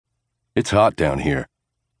It's hot down here,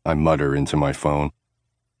 I mutter into my phone.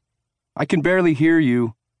 I can barely hear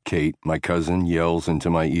you, Kate, my cousin, yells into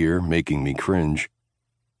my ear, making me cringe.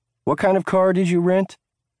 What kind of car did you rent?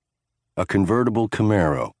 A convertible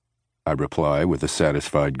Camaro, I reply with a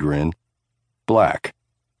satisfied grin. Black.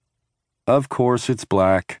 Of course it's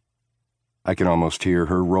black. I can almost hear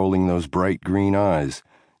her rolling those bright green eyes,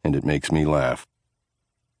 and it makes me laugh.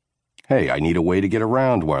 Hey, I need a way to get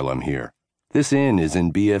around while I'm here. This inn is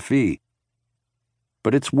in BFE.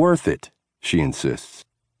 But it's worth it, she insists.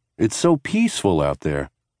 It's so peaceful out there.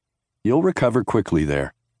 You'll recover quickly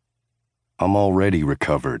there. I'm already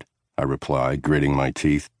recovered, I reply, gritting my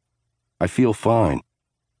teeth. I feel fine.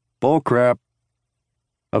 Bullcrap.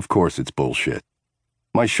 Of course it's bullshit.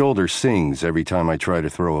 My shoulder sings every time I try to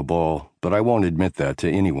throw a ball, but I won't admit that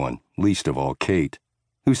to anyone, least of all Kate,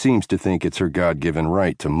 who seems to think it's her God-given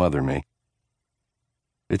right to mother me.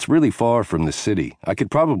 It's really far from the city. I could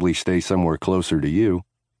probably stay somewhere closer to you.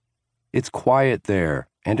 It's quiet there,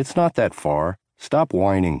 and it's not that far. Stop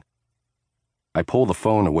whining. I pull the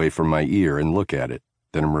phone away from my ear and look at it,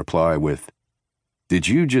 then reply with, Did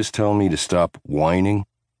you just tell me to stop whining?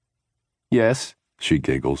 Yes, she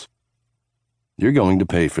giggles. You're going to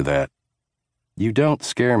pay for that. You don't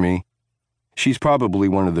scare me. She's probably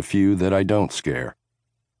one of the few that I don't scare.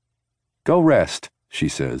 Go rest, she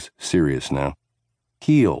says, serious now.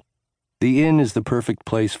 Heal. The inn is the perfect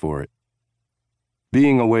place for it.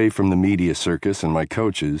 Being away from the media circus and my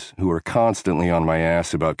coaches, who are constantly on my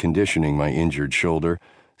ass about conditioning my injured shoulder,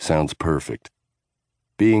 sounds perfect.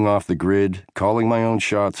 Being off the grid, calling my own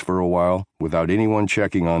shots for a while, without anyone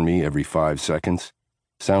checking on me every 5 seconds,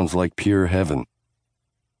 sounds like pure heaven.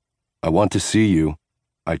 I want to see you,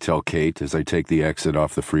 I tell Kate as I take the exit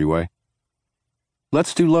off the freeway.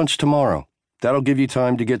 Let's do lunch tomorrow. That'll give you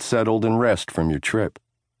time to get settled and rest from your trip.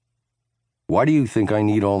 Why do you think I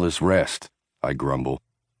need all this rest? I grumble.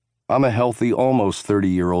 I'm a healthy, almost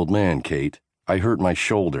 30-year-old man, Kate. I hurt my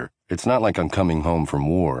shoulder. It's not like I'm coming home from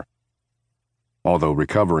war. Although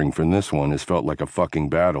recovering from this one has felt like a fucking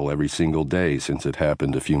battle every single day since it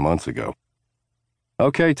happened a few months ago.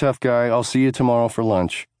 Okay, tough guy, I'll see you tomorrow for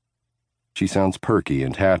lunch. She sounds perky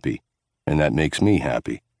and happy, and that makes me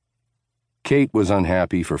happy. Kate was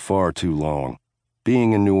unhappy for far too long.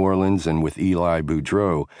 Being in New Orleans and with Eli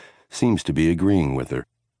Boudreau seems to be agreeing with her.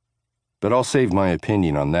 But I'll save my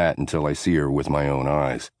opinion on that until I see her with my own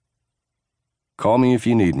eyes. Call me if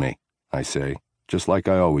you need me, I say, just like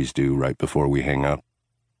I always do right before we hang up.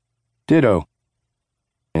 Ditto.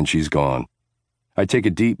 And she's gone. I take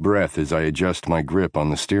a deep breath as I adjust my grip on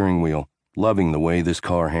the steering wheel, loving the way this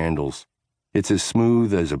car handles. It's as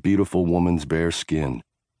smooth as a beautiful woman's bare skin.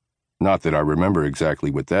 Not that I remember exactly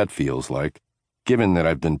what that feels like, given that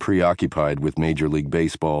I've been preoccupied with Major League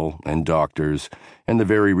Baseball and doctors and the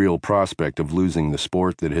very real prospect of losing the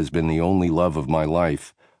sport that has been the only love of my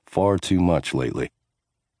life far too much lately.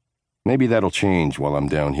 Maybe that'll change while I'm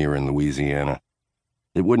down here in Louisiana.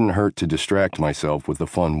 It wouldn't hurt to distract myself with a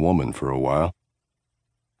fun woman for a while.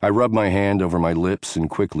 I rub my hand over my lips and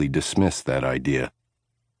quickly dismiss that idea.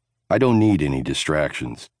 I don't need any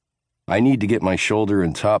distractions. I need to get my shoulder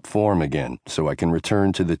in top form again so I can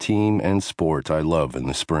return to the team and sport I love in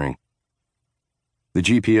the spring. The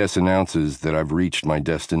GPS announces that I've reached my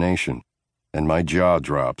destination, and my jaw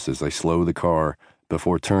drops as I slow the car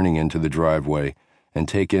before turning into the driveway and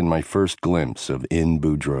take in my first glimpse of Inn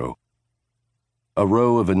Boudreau. A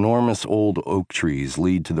row of enormous old oak trees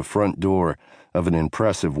lead to the front door of an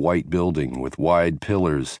impressive white building with wide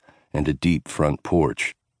pillars and a deep front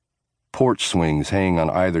porch. Porch swings hang on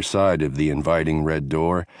either side of the inviting red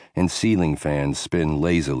door, and ceiling fans spin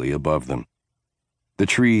lazily above them. The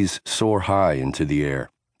trees soar high into the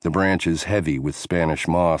air, the branches heavy with Spanish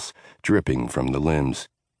moss dripping from the limbs.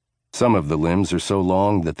 Some of the limbs are so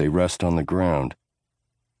long that they rest on the ground.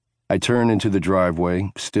 I turn into the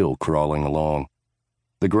driveway, still crawling along.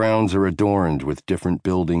 The grounds are adorned with different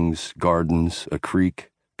buildings, gardens, a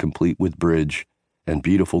creek, complete with bridge, and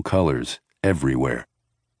beautiful colors everywhere.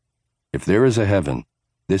 If there is a heaven,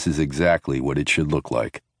 this is exactly what it should look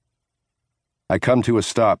like. I come to a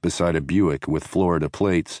stop beside a Buick with Florida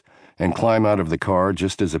plates and climb out of the car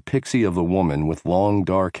just as a pixie of a woman with long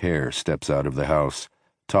dark hair steps out of the house,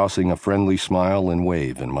 tossing a friendly smile and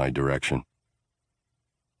wave in my direction.